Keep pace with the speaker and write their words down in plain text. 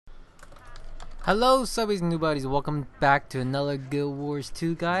Hello subbies and new buddies, welcome back to another Guild Wars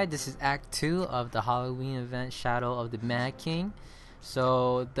 2 guide. This is Act 2 of the Halloween event Shadow of the Mad King.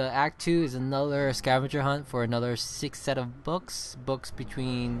 So the Act 2 is another scavenger hunt for another 6 set of books. Books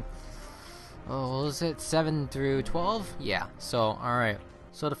between, what was it, 7 through 12? Yeah, so alright.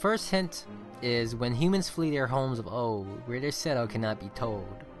 So the first hint is when humans flee their homes of old, where they settle cannot be told.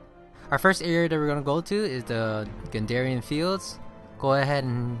 Our first area that we're going to go to is the Gendarran fields. Go ahead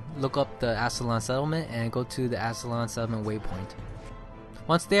and look up the Ascalon settlement and go to the Ascalon settlement waypoint.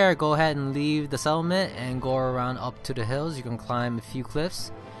 Once there, go ahead and leave the settlement and go around up to the hills. You can climb a few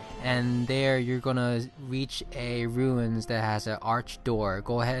cliffs, and there you're gonna reach a ruins that has an arched door.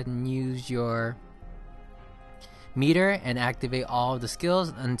 Go ahead and use your meter and activate all of the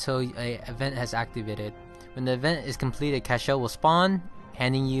skills until an event has activated. When the event is completed, Cashel will spawn,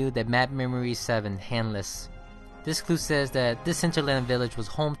 handing you the Memory XII, Hahndless. This clue says that this hinterland village was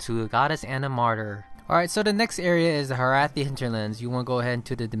home to a goddess and a martyr. Alright, so the next area is the Harathi Hinterlands. You want to go ahead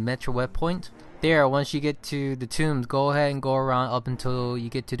to the Demetra waypoint. There, once you get to the tombs, go ahead and go around up until you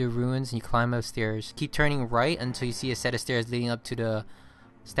get to the ruins and you climb upstairs. Keep turning right until you see a set of stairs leading up to the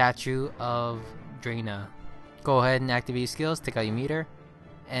statue of Drana. Go ahead and activate your skills, take out your meter,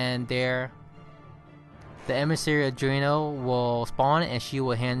 and there the emissary of Renewal will spawn and she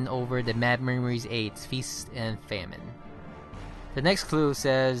will hand over the Memory XIII, Feast and Famine. The next clue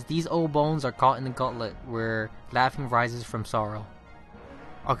says, these old bones are caught in the gauntlet where laughing rises from sorrow.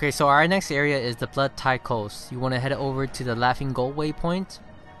 Okay, so our next area is the Bloodtide coast. You want to head over to the Laughing Gull waypoint.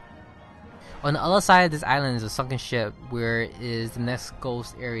 On the other side of this island is a sunken ship where is the next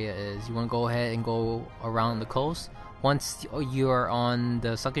ghost area is. You want to go ahead and go around the coast. Once you are on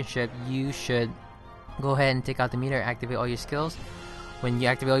the sunken ship, you should go ahead and take out the meter, activate all your skills. When you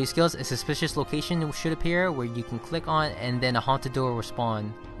activate all your skills, a suspicious location should appear where you can click on, and then a haunted door will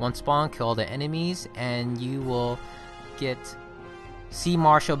spawn. Once spawn, kill all the enemies, and you will get Sea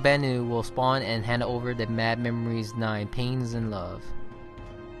Marshal Bennu will spawn and hand over the Mad Memories 9, Pains and Love.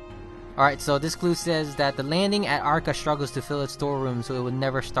 Alright, so this clue says that the landing at Arca struggles to fill its storeroom, so it will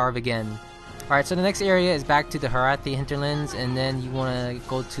never starve again. Alright, so the next area is back to the Harathi Hinterlands, and then you want to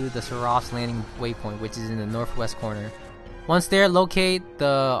go to the Seraph's landing waypoint, which is in the northwest corner. Once there, locate the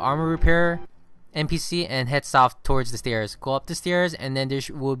armor repair NPC and head south towards the stairs. Go up the stairs, and then there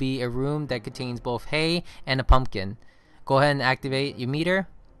will be a room that contains both hay and a pumpkin. Go ahead and activate your meter,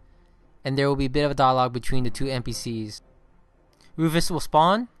 and there will be a bit of a dialogue between the two NPCs. Rufus will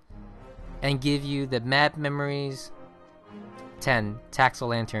spawn and give you the Mad Memories 10, Taxel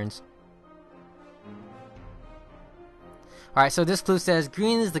Lanterns. Alright, so this clue says,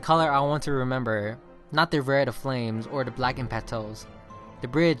 green is the color I want to remember, not the red of flames or the black impetals. The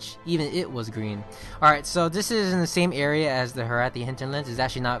bridge, even it was green. Alright, so this is in the same area as the Harathi Hinterlands. It's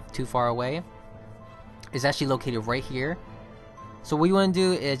actually not too far away. It's actually located right here. So what you want to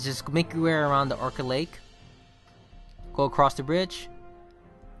do is just make your way around the Arca Lake. Go across the bridge.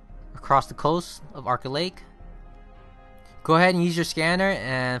 Across the coast of Arca Lake. Go ahead and use your scanner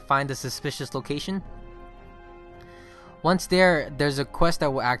and find the suspicious location. Once there's a quest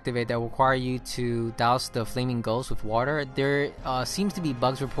that will activate that will require you to douse the flaming ghost with water. There seems to be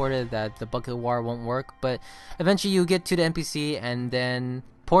bugs reported that the bucket of water won't work, but eventually you get to the NPC, and then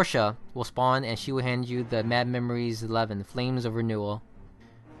Portia will spawn and she will hand you the Mad Memories 11, Flames of Renewal.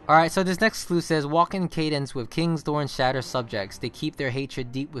 Alright, so this next clue says, walk in cadence with King's Thorn Shatter subjects. They keep their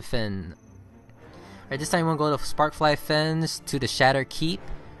hatred deep within. Alright, this time you want to go to Sparklfly Fens to the Shatter Keep.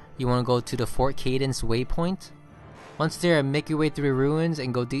 You want to go to the Fort Cadence waypoint. Once there, make your way through the ruins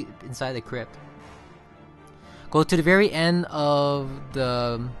and go deep inside the crypt. Go to the very end of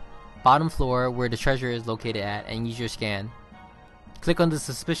the bottom floor where the treasure is located at and use your scan. Click on the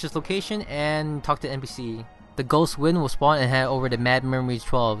suspicious location and talk to the NPC. The Ghost Wind will spawn and head over to Mad Memory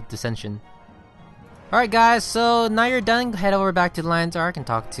 12, Descension. Alright guys, so now you're done, head over back to the Lion's Arc and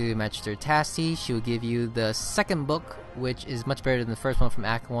talk to Magister Tassi. She will give you the second book, which is much better than the first one from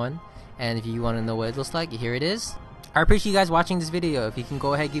Act 1. And if you want to know what it looks like, here it is. I appreciate you guys watching this video. If you can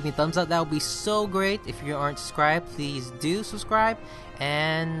go ahead and give me a thumbs up, that would be so great. If you aren't subscribed, please do subscribe.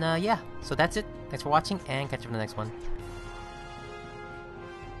 And yeah, so that's it. Thanks for watching, and catch you in the next one.